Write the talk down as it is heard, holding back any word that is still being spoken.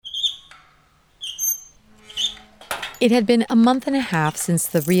It had been a month and a half since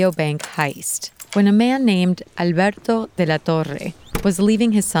the Rio Bank heist, when a man named Alberto de la Torre was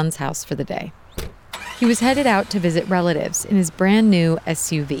leaving his son's house for the day. He was headed out to visit relatives in his brand new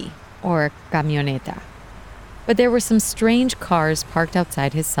SUV, or camioneta. But there were some strange cars parked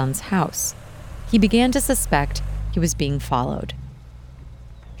outside his son's house. He began to suspect he was being followed.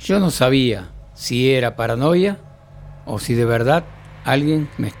 Yo no sabía si era paranoia o si de verdad alguien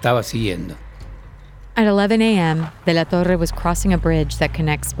me estaba siguiendo. At 11 a.m., De la Torre was crossing a bridge that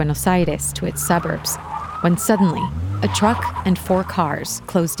connects Buenos Aires to its suburbs, when suddenly, a truck and 4 cars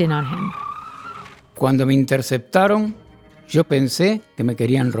closed in on him. Cuando me interceptaron, yo pensé que me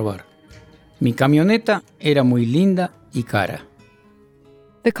querían robar. Mi camioneta era muy linda y cara.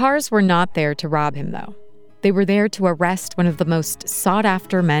 The cars were not there to rob him, though. They were there to arrest one of the most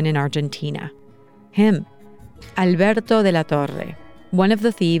sought-after men in Argentina. Him, Alberto de la Torre, one of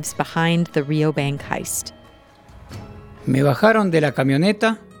the thieves behind the Rio Bank heist. Me bajaron de la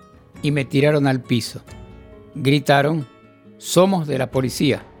camioneta y me tiraron al piso. Gritaron, "Somos de la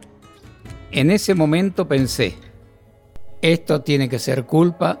policía". En ese momento pensé, esto tiene que ser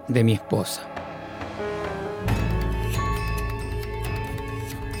culpa de mi esposa.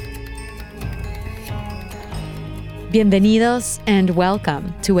 Bienvenidos and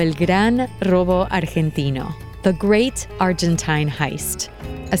welcome to El Gran Robo Argentino, the Great Argentine Heist,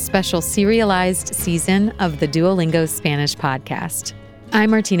 a special serialized season of the Duolingo Spanish podcast. I'm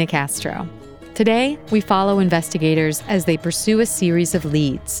Martina Castro. Today, we follow investigators as they pursue a series of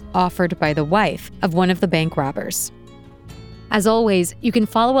leads offered by the wife of one of the bank robbers. As always, you can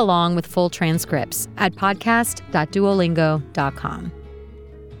follow along with full transcripts at podcast.duolingo.com.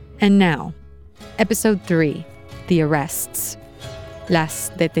 And now, Episode 3, The Arrests, Las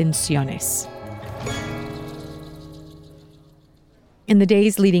Detenciones. In the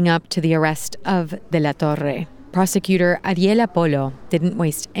days leading up to the arrest of De la Torre, prosecutor Ariel Apolo didn't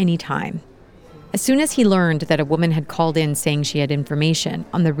waste any time. As soon as he learned that a woman had called in saying she had information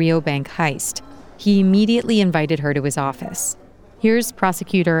on the Rio Bank heist, he immediately invited her to his office. Here's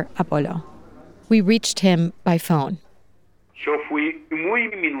prosecutor Apolo. We reached him by phone. Yo fui muy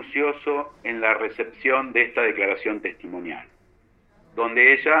minucioso en la recepción de esta declaración testimonial,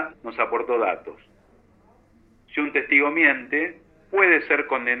 donde ella nos aportó datos. Si un testigo miente, puede ser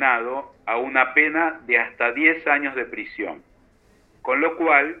condenado a una pena de hasta 10 años de prisión, con lo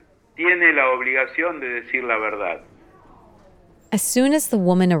cual tiene la obligación de decir la verdad. As soon as the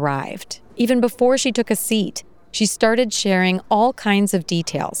woman arrived, even before she took a seat, she started sharing all kinds of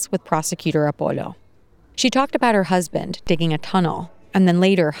details with Prosecutor Apolo. She talked about her husband digging a tunnel and then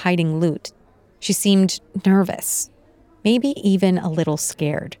later hiding loot. She seemed nervous, maybe even a little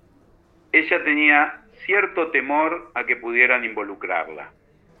scared. Ella tenía cierto temor a que pudieran involucrarla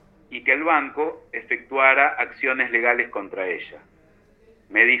y que el banco efectuara acciones legales contra ella.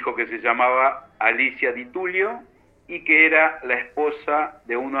 Me dijo que se llamaba Alicia Di Tullio y que era la esposa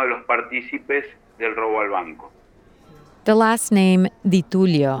de uno de los partícipes del robo al banco. The last name, Di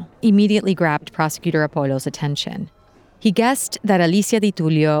Tullio, immediately grabbed Prosecutor Apolo's attention. He guessed that Alicia Di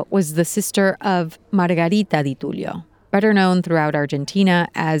Tullio was the sister of Margarita Di Tullio, better known throughout Argentina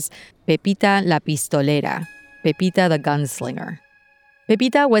as Pepita la Pistolera, Pepita the Gunslinger.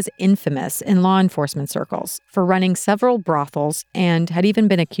 Pepita was infamous in law enforcement circles for running several brothels and had even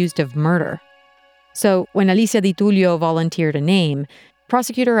been accused of murder. So when Alicia Di Tullio volunteered a name,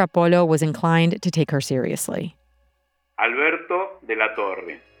 Prosecutor Apolo was inclined to take her seriously. Alberto de la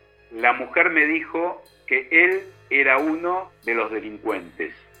Torre. La mujer me dijo que él era uno de los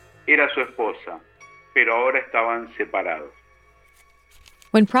delincuentes. Era su esposa, pero ahora estaban separados.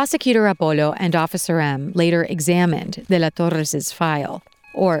 When Prosecutor Apolo and Officer M later examined De la Torres' file,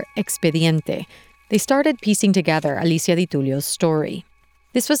 or expediente, they started piecing together Alicia Di Tullio's story.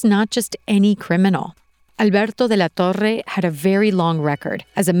 This was not just any criminal. Alberto de la Torre had a very long record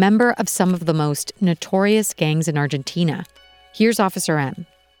as a member of some of the most notorious gangs in Argentina. Here's Officer M.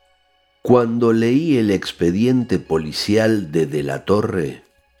 Cuando leí el expediente policial de la Torre,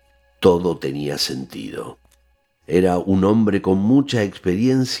 todo tenía sentido. Era un hombre con mucha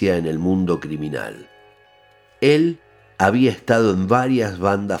experiencia en el mundo criminal. Él había estado en varias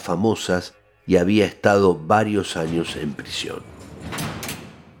bandas famosas y había estado varios años en prisión.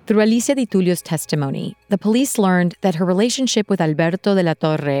 Through Alicia Di Tullio's testimony, the police learned that her relationship with Alberto de la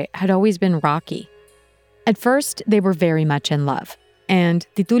Torre had always been rocky. At first, they were very much in love, and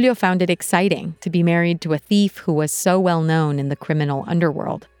Di Tullio found it exciting to be married to a thief who was so well known in the criminal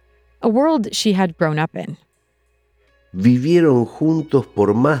underworld, a world she had grown up in. Vivieron juntos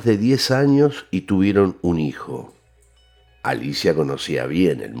por más de 10 años y tuvieron un hijo. Alicia conocía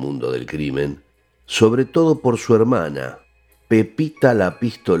bien el mundo del crimen. sobre todo por su hermana, Pepita la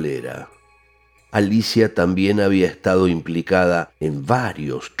pistolera. Alicia también había estado implicada en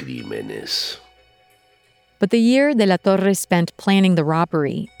varios crímenes. But the year De la Torre spent planning the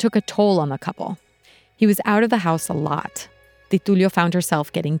robbery took a toll on the couple. He was out of the house a lot. Di Tullio found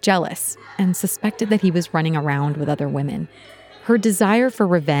herself getting jealous and suspected that he was running around with other women. Her desire for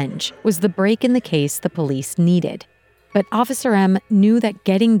revenge was the break in the case the police needed. But Officer M knew that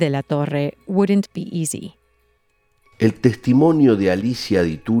getting De la Torre wouldn't be easy. El testimonio de Alicia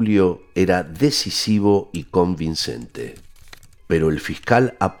Di Tullio era decisivo y convincente, pero el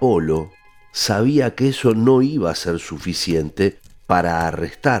fiscal Apolo sabía que eso no iba a ser suficiente para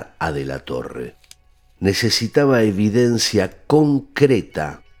arrestar a De la Torre. Necesitaba evidencia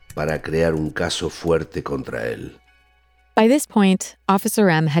concreta para crear un caso fuerte contra él. By this point, Officer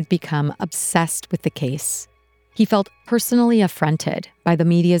M had become obsessed with the case. He felt personally affronted by the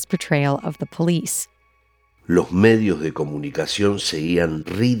media's portrayal of the police. Los medios de comunicación seguían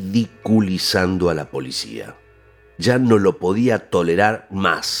ridiculizando a la policía. Ya no lo podía tolerar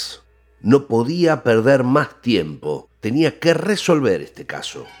más. No podía perder más tiempo. Tenía que resolver este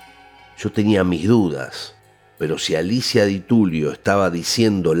caso. Yo tenía mis dudas, pero si Alicia Di Tullio estaba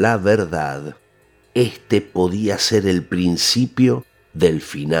diciendo la verdad, este podía ser el principio del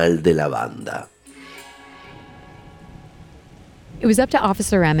final de la banda. It was up to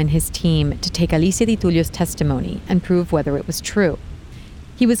Officer M and his team to take Alicia Di Tullio's testimony and prove whether it was true.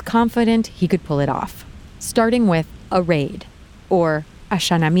 He was confident he could pull it off, starting with a raid, or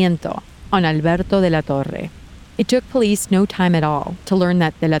allanamiento, on Alberto de la Torre. It took police no time at all to learn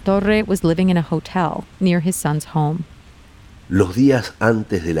that De la Torre was living in a hotel near his son's home. Los días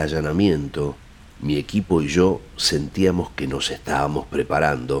antes del allanamiento, mi equipo y yo sentíamos que nos estábamos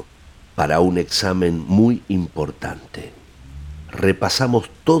preparando para un examen muy importante. Repasamos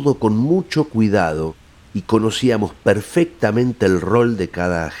todo con mucho cuidado y conocíamos perfectamente el rol de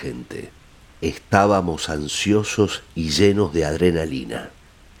cada agente. Estábamos ansiosos y llenos de adrenalina.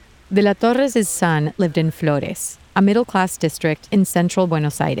 De la Torre's son lived in Flores, a middle-class district in central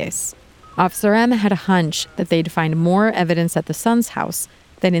Buenos Aires. Officer M had a hunch that they'd find more evidence at the son's house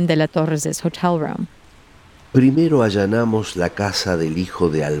than in De la Torre's hotel room. Primero allanamos la casa del hijo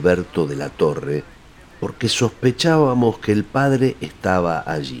de Alberto de la Torre porque sospechábamos que el padre estaba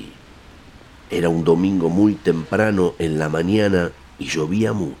allí. Era un domingo muy temprano en la mañana y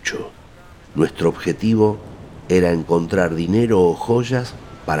llovía mucho. Nuestro objetivo era encontrar dinero o joyas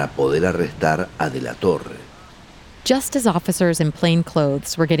para poder arrestar a De la Torre. Just as officers in plain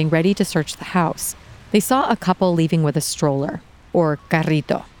clothes were getting ready to search the house, they saw a couple leaving with a stroller, or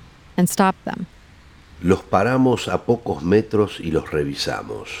carrito, and stopped them. Los paramos a pocos metros y los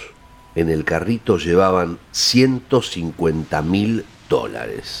revisamos. En el carrito llevaban $150,000.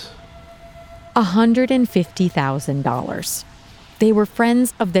 $150,000. They were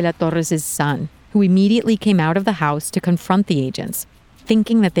friends of De la Torre's son, who immediately came out of the house to confront the agents,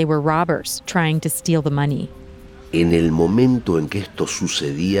 thinking that they were robbers trying to steal the money. En el momento en que esto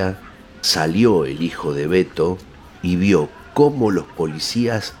sucedía, salió el hijo de Beto y vio cómo los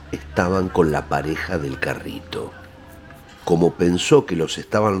policías estaban con la pareja del carrito. Como pensó que los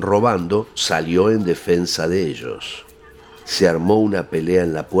estaban robando, salió en defensa de ellos. Se armó una pelea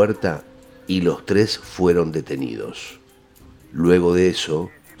en la puerta y los tres fueron detenidos. Luego de eso,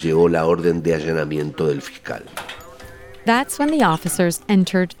 llegó la orden de allanamiento del fiscal. That's when the officers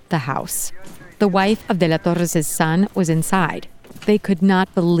entered the house. The wife of De la Torre's son was inside. They could not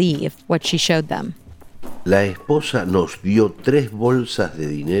believe what she showed them. La esposa nos dio 3 bolsas de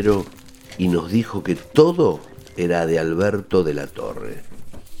dinero y nos dijo que todo era de Alberto de la Torre.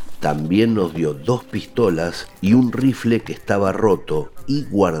 También nos dio 2 pistolas y un rifle que estaba roto y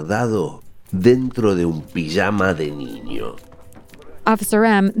guardado dentro de un pijama de niño. Officer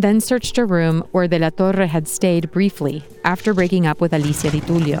M then searched a room where De la Torre had stayed briefly after breaking up with Alicia Di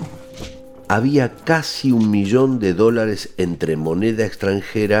Tullio. Había casi $1 millón entre moneda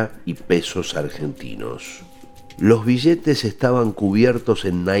extranjera y pesos argentinos. Los billetes estaban cubiertos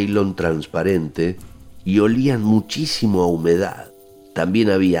en nylon transparente y olían muchísimo a humedad. También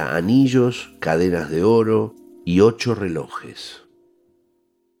había anillos, cadenas de oro y 8 relojes.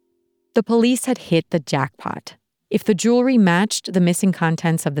 The police had hit the jackpot. If the jewelry matched the missing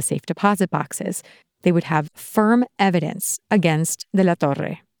contents of the safe deposit boxes, they would have firm evidence against De la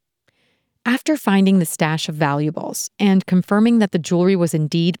Torre. After finding the stash of valuables and confirming that the jewelry was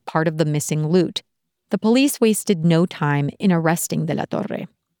indeed part of the missing loot, the police wasted no time in arresting De la Torre.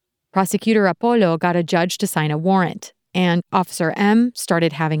 Prosecutor Apolo got a judge to sign a warrant, and Officer M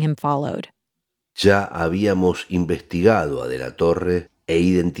started having him followed. Ya habíamos investigado a De la Torre e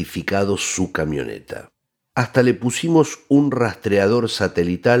identificado su camioneta. Hasta le pusimos un rastreador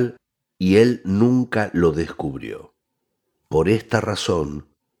satelital y él nunca lo descubrió. Por esta razón,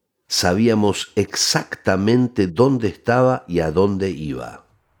 sabíamos exactamente dónde estaba y a dónde iba.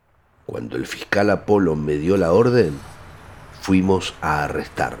 Cuando el fiscal Apolo me dio la orden, fuimos a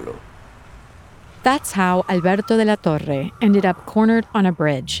arrestarlo. That's how Alberto de la Torre ended up cornered on a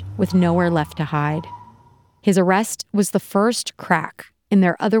bridge with nowhere left to hide. His arrest was the first crack in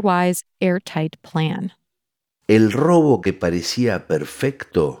their otherwise airtight plan. El robo que parecía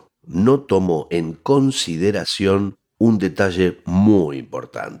perfecto no tomó en consideración un detalle muy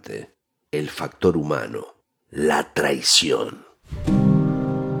importante: el factor humano, la traición.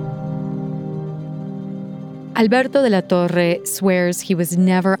 Alberto de la Torre swears he was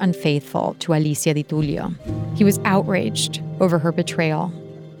never unfaithful to Alicia Di Tullio. He was outraged over her betrayal.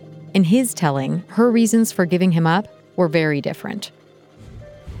 In his telling, her reasons for giving him up were very different.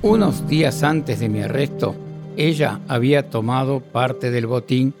 Unos días antes de mi arresto, ella había tomado parte del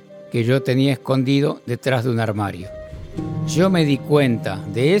botín que yo tenía escondido detrás de un armario. Yo me di cuenta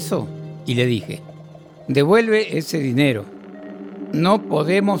de eso y le dije: devuelve ese dinero. No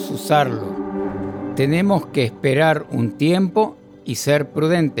podemos usarlo. Tenemos que esperar un tiempo y ser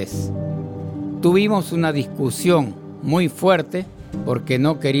prudentes. Tuvimos una discusión muy fuerte porque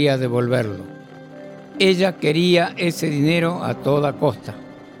no quería devolverlo. Ella quería ese dinero a toda costa.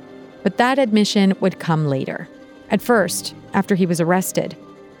 But that admission would come later. At first, after he was arrested,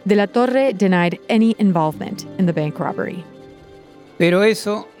 De la Torre denied any involvement in the bank robbery. Pero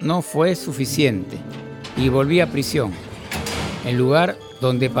eso no fue suficiente y volví a prisión, el lugar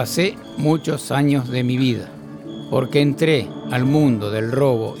donde pasé muchos años de mi vida, porque entré al mundo del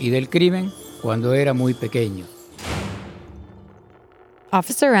robo y del crimen cuando era muy pequeño.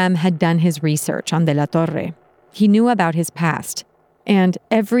 Officer M had done his research on De la Torre. He knew about his past and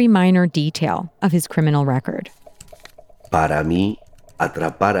every minor detail of his criminal record. Para mí,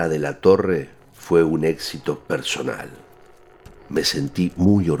 atrapar a De la Torre fue un éxito personal. Me sentí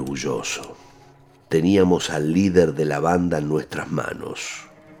muy orgulloso. Teníamos al líder de la banda en nuestras manos.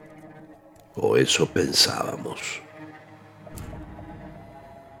 O eso pensábamos.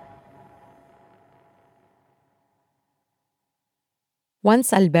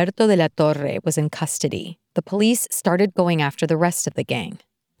 Once Alberto de la Torre was in custody, the police started going after the rest of the gang.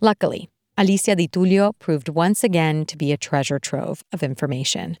 Luckily, Alicia Di Tullio proved once again to be a treasure trove of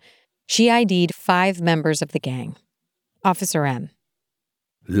information. She ID'd 5 members of the gang. Officer M.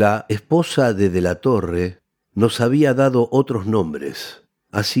 La esposa de la Torre nos había dado otros nombres,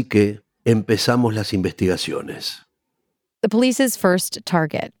 así que empezamos las investigaciones. The police's first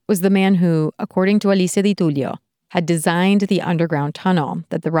target was the man who, according to Alicia Di Tullio, had designed the underground tunnel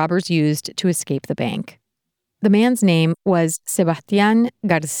that the robbers used to escape the bank. The man's name was Sebastián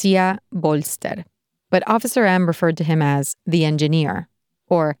García Bolster, but Officer M referred to him as the engineer,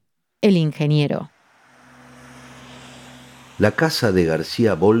 or el ingeniero. La casa de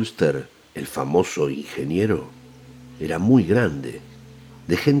García Bolster, el famoso ingeniero, era muy grande,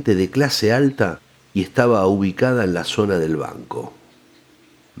 de gente de clase alta y estaba ubicada en la zona del banco.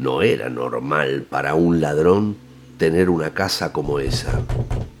 No era normal para un ladrón tener una casa como esa.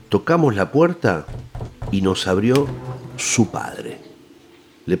 Tocamos la puerta y nos abrió su padre.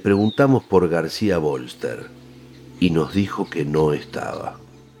 Le preguntamos por García Bolster y nos dijo que no estaba.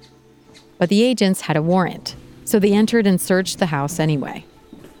 But the agents had a warrant, so they entered and searched the house anyway.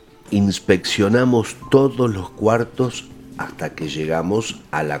 Inspeccionamos todos los cuartos hasta que llegamos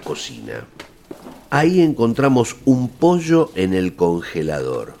a la cocina. Ahí encontramos un pollo en el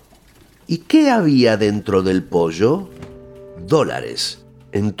congelador. ¿Y qué había dentro del pollo? $.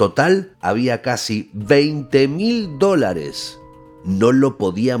 En total había casi $20,000. No lo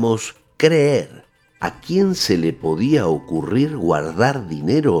podíamos creer. ¿A quién se le podía ocurrir guardar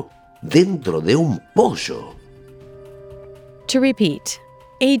dinero dentro de un pollo? To repeat,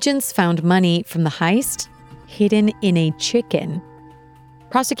 agents found money from the heist hidden in a chicken.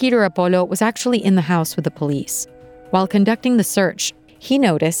 Prosecutor Apolo was actually in the house with the police. While conducting the search, he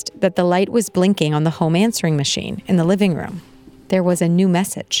noticed that the light was blinking on the home answering machine in the living room. There was a new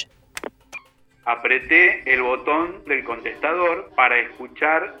message. Apreté el botón del contestador para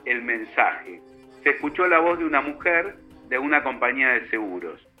escuchar el mensaje. Se escuchó la voz de una mujer de una compañía de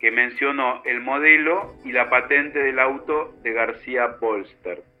seguros que mencionó el modelo y la patente del auto de García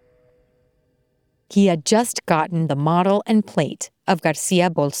Bolster. He had just gotten the model and plate of García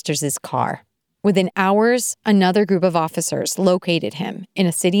Bolster's car. Within hours, another group of officers located him in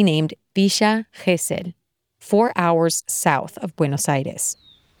a city named Villa Gesell, 4 hours south of Buenos Aires.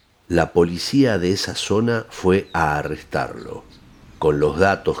 La policía de esa zona fue a arrestarlo. con los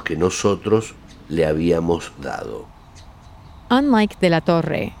datos que nosotros le habíamos dado. Unlike De la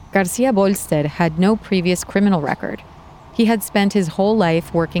Torre, Garcia Bolster had no previous criminal record. He had spent his whole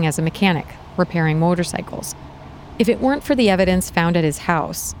life working as a mechanic, repairing motorcycles. If it weren't for the evidence found at his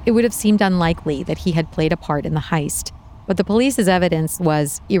house, it would have seemed unlikely that he had played a part in the heist. But the police's evidence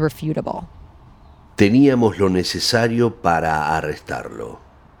was irrefutable. Teníamos lo necesario para arrestarlo.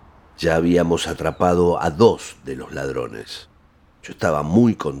 Ya habíamos atrapado a 2 de los ladrones. Yo estaba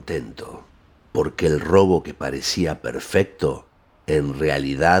muy contento, porque el robo que parecía perfecto, en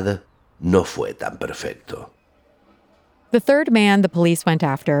realidad no fue tan perfecto. The third man the police went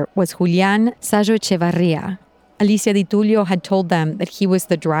after was Julián Sayo Echevarría. Alicia Di Tullio had told them that he was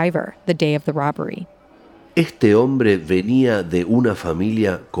the driver the day of the robbery. Este hombre venía de una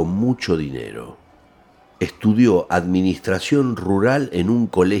familia con mucho dinero. Estudió administración rural en un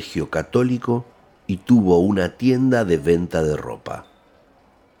colegio católico y tuvo una tienda de venta de ropa.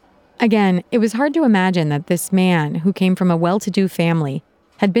 Again, it was hard to imagine that this man, who came from a well-to-do family,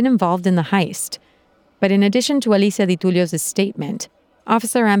 had been involved in the heist. But in addition to Alicia Di Tullio's statement,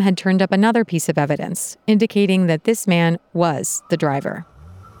 Officer M had turned up another piece of evidence, indicating that this man was the driver.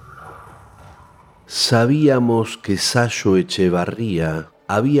 Sabíamos que Sayo Echevarría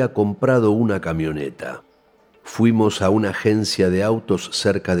había comprado una camioneta. Fuimos a una agencia de autos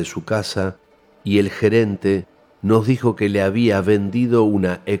cerca de su casa y el gerente nos dijo que le había vendido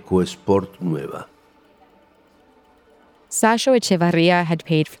una EcoSport nueva. Sayo Echevarría had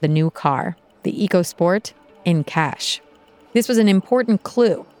paid for the new car, the EcoSport, in cash. This was an important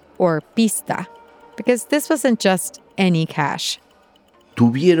clue, or pista, because this wasn't just any cash.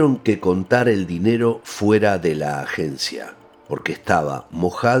 Tuvieron que contar el dinero fuera de la agencia, porque estaba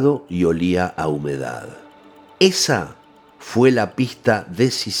mojado y olía a humedad. Esa fue la pista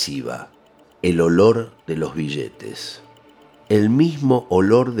decisiva, el olor de los billetes. El mismo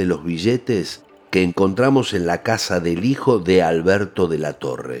olor de los billetes que encontramos en la casa del hijo de Alberto de la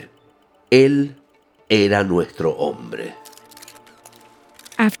Torre. Él era nuestro hombre.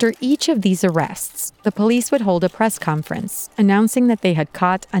 After each of these arrests, the police would hold a press conference announcing that they had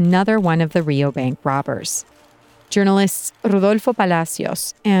caught another one of the Rio Bank robbers. Journalists Rodolfo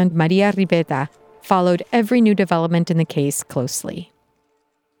Palacios and Maria Ribeta followed every new development in the case closely.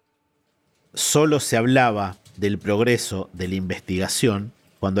 Solo se hablaba del progreso de la investigación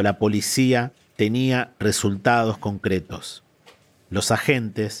cuando la policía tenía resultados concretos. Los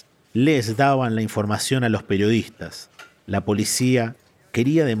agentes les daban la información a los periodistas. La policía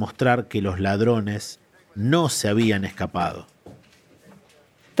quería demostrar que los ladrones no se habían escapado.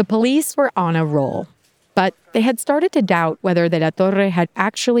 The police were on a roll, but they had started to doubt whether De la Torre had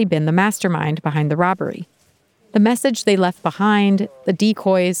actually been the mastermind behind the robbery. The message they left behind, the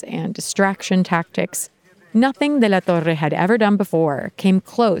decoys and distraction tactics, nothing De la Torre had ever done before came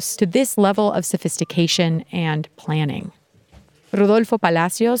close to this level of sophistication and planning. Rodolfo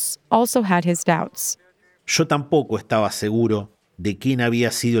Palacios also had his doubts. Yo tampoco estaba seguro de quién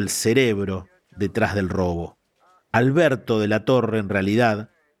había sido el cerebro detrás del robo. Alberto de la Torre, en realidad,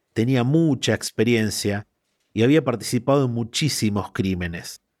 tenía mucha experiencia y había participado en muchísimos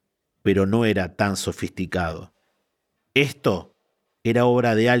crímenes, pero no era tan sofisticado. Esto era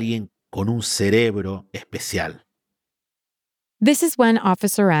obra de alguien con un cerebro especial. This is when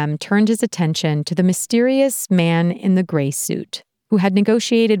Officer M turned his attention to the mysterious man in the gray suit, who had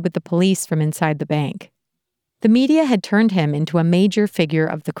negotiated with the police from inside the bank. The media had turned him into a major figure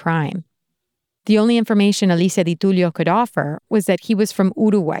of the crime. The only information Alicia Di Tullio could offer was that he was from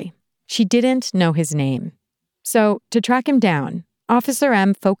Uruguay. She didn't know his name. So, to track him down, Officer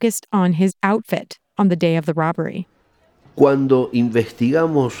M focused on his outfit on the day of the robbery. Cuando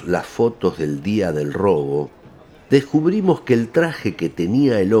investigamos las fotos del día del robo, descubrimos que el traje que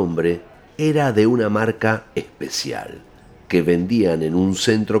tenía el hombre era de una marca especial, que vendían en un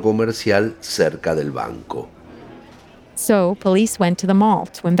centro comercial cerca del banco. So, police went to the mall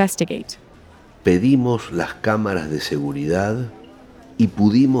to investigate. Pedimos las cámaras de seguridad y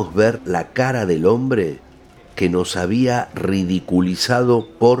pudimos ver la cara del hombre que nos había ridiculizado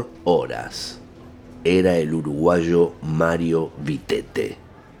por horas. Era el uruguayo Mario Vitete.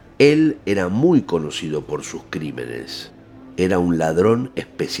 Él era muy conocido por sus crímenes. Era un ladrón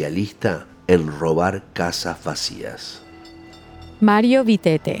especialista en robar casas vacías. Mario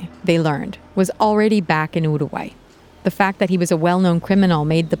Vitete, they learned, was already back in Uruguay. The fact that he was a well-known criminal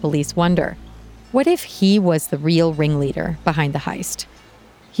made the police wonder, what if he was the real ringleader behind the heist?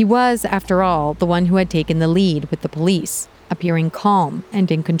 He was, after all, the one who had taken the lead with the police, appearing calm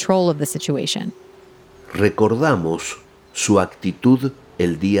and in control of the situation. Recordamos su actitud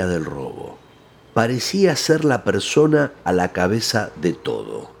el día del robo. Parecía ser la persona a la cabeza de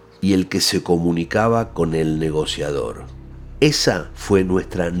todo y el que se comunicaba con el negociador. Esa fue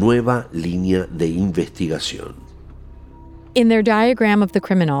nuestra nueva línea de investigación. In their diagram of the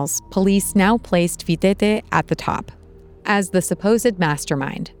criminals, police now placed Vitete at the top, as the supposed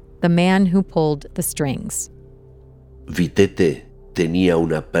mastermind, the man who pulled the strings. Vitete tenía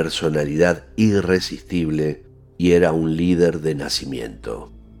una personalidad irresistible y era un líder de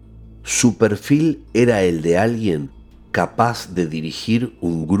nacimiento. Su perfil era el de alguien capaz de dirigir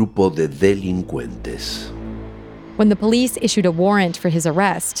un grupo de delincuentes. When the police issued a warrant for his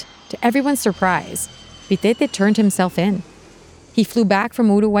arrest, to everyone's surprise, Vitete turned himself in. He flew back from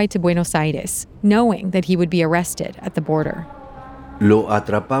Uruguay to Buenos Aires, knowing that he would be arrested at the border. Lo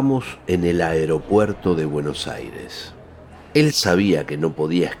atrapamos en el aeropuerto de Buenos Aires. Él sabía que no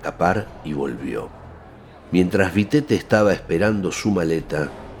podía escapar y volvió. Mientras Vitete estaba esperando su maleta,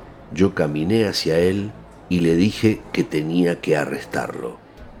 yo caminé hacia él y le dije que tenía que arrestarlo.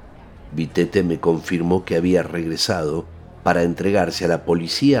 Vitete me confirmó que había regresado para entregarse a la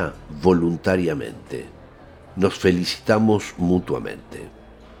policía voluntariamente. Nos felicitamos mutuamente.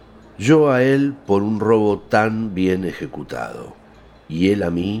 Yo a él por un robo tan bien ejecutado y él a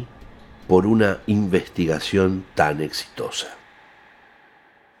mí por una investigación tan exitosa.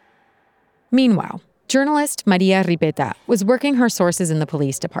 Meanwhile, journalist Maria Ripeta was working her sources in the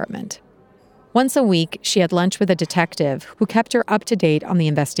police department. Once a week, she had lunch with a detective who kept her up to date on the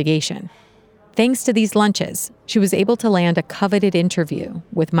investigation. Thanks to these lunches, she was able to land a coveted interview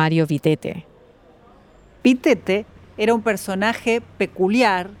with Mario Vitete. Vitete era un personaje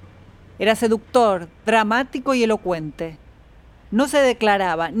peculiar, era seductor, dramático y elocuente. No se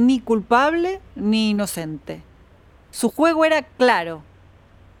declaraba ni culpable ni inocente. Su juego era claro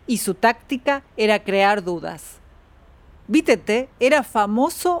y su táctica era crear dudas. Vitete era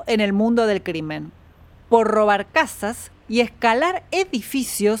famoso en el mundo del crimen por robar casas y escalar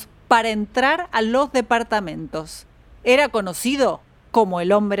edificios para entrar a los departamentos. Era conocido como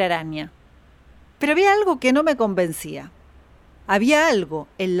el hombre araña. Pero había algo que no me convencía. Había algo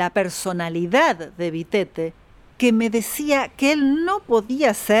en la personalidad de Vitete que me decía que él no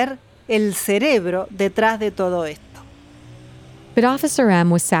podía ser el cerebro detrás de todo esto. But Officer M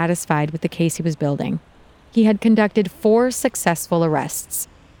was satisfied with the case he was building. He had conducted 4 successful arrests,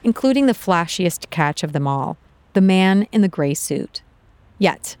 including the flashiest catch of them all, the man in the gray suit.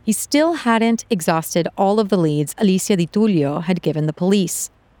 Yet, he still hadn't exhausted all of the leads Alicia Di Tullio had given the police.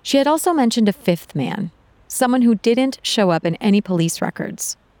 She had also mentioned a 5th man, someone who didn't show up in any police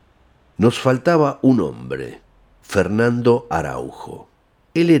records. Nos faltaba un hombre, Fernando Araujo.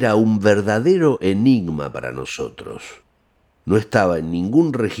 Él era un verdadero enigma para nosotros. No estaba en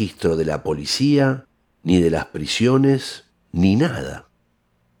ningún registro de la policía, ni de las prisiones, ni nada.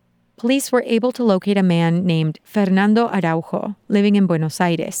 Police were able to locate a man named Fernando Araujo living in Buenos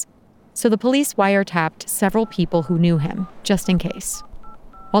Aires, so the police wiretapped several people who knew him, just in case.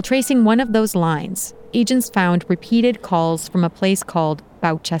 While tracing one of those lines, agents found repeated calls from a place called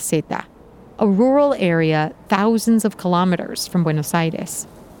Pauchaceta, a rural area thousands of kilometers from Buenos Aires.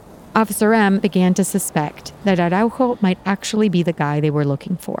 Officer M began to suspect that Araujo might actually be the guy they were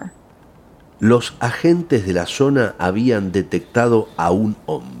looking for. Los agentes de la zona habían detectado a un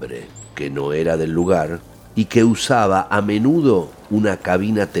hombre que no era del lugar y que usaba a menudo una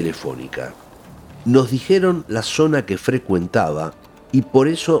cabina telefónica. Nos dijeron la zona que frecuentaba y por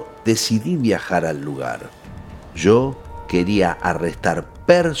eso decidí viajar al lugar. Yo quería arrestar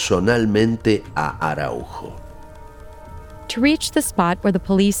personalmente a Araujo. To reach the spot where the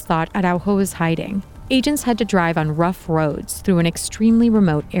police thought Araujo was hiding, agents had to drive on rough roads through an extremely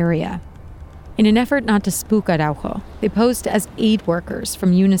remote area. In an effort not to spook Araujo, they posed as aid workers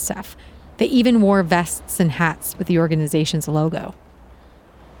from UNICEF. They even wore vests and hats with the organization's logo.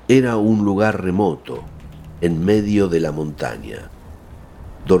 Era un lugar remoto, en medio de la montaña.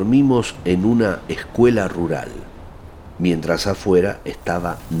 Dormimos en una escuela rural, mientras afuera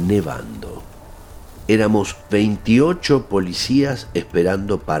estaba nevando. Éramos 28 policías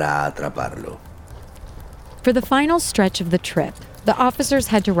esperando para atraparlo. For the final stretch of the trip, the officers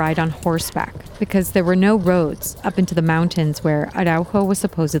had to ride on horseback because there were no roads up into the mountains where Araujo was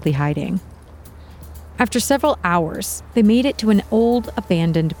supposedly hiding. After several hours, they made it to an old,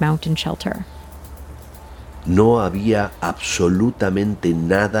 abandoned mountain shelter. No había absolutamente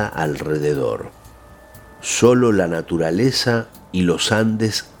nada alrededor, solo la naturaleza y los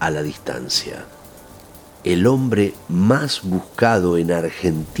Andes a la distancia. El hombre más buscado en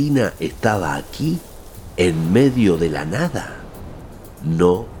Argentina estaba aquí, en medio de la nada.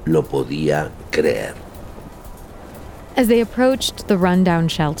 No lo podía creer. As they approached the rundown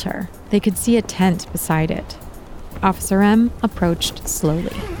shelter, They could see a tent beside it. Officer M approached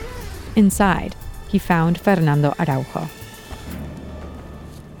slowly. Inside, he found Fernando Araujo.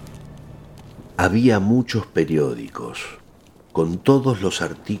 Había muchos periódicos, con todos los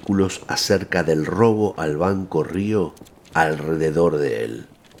artículos acerca del robo al Banco Río alrededor de él.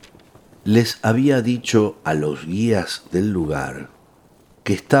 Les había dicho a los guías del lugar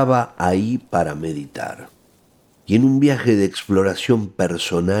que estaba ahí para meditar y en un viaje de exploración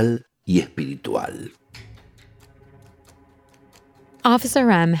personal y espiritual. Officer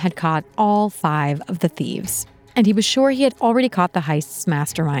M had caught all 5 of the thieves, and he was sure he had already caught the heist's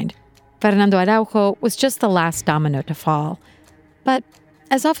mastermind. Fernando Araujo was just the last domino to fall. But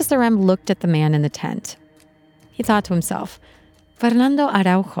as Officer M looked at the man in the tent, he thought to himself, Fernando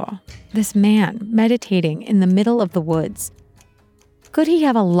Araujo, this man meditating in the middle of the woods, could he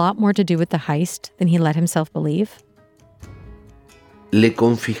have a lot more to do with the heist than he let himself believe? Le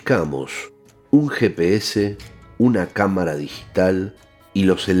confiscamos un GPS, una cámara digital y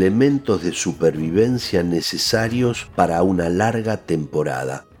los elementos de supervivencia necesarios para una larga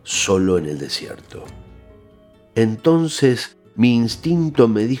temporada solo en el desierto. Entonces mi instinto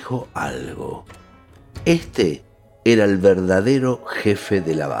me dijo algo. Este era el verdadero jefe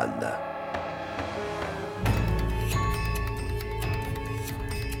de la banda.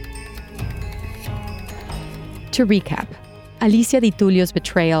 To recap, Alicia Di Tullio's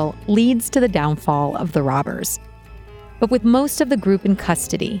betrayal leads to the downfall of the robbers. But with most of the group in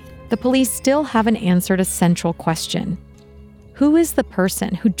custody, the police still haven't answered a central question. Who is the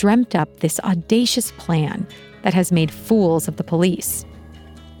person who dreamt up this audacious plan that has made fools of the police?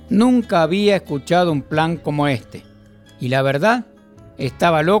 Nunca había escuchado un plan como este, y la verdad,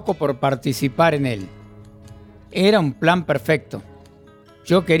 estaba loco por participar en él. Era un plan perfecto.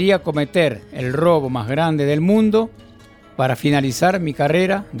 Yo quería cometer el robo más grande del mundo para finalizar mi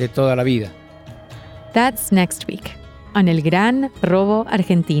carrera de toda la vida. That's next week on El Gran Robo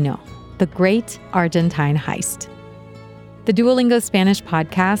Argentino, the Great Argentine Heist. The Duolingo Spanish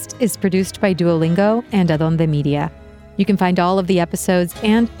podcast is produced by Duolingo and Adonde Media. You can find all of the episodes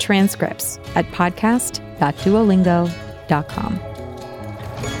and transcripts at podcast.duolingo.com.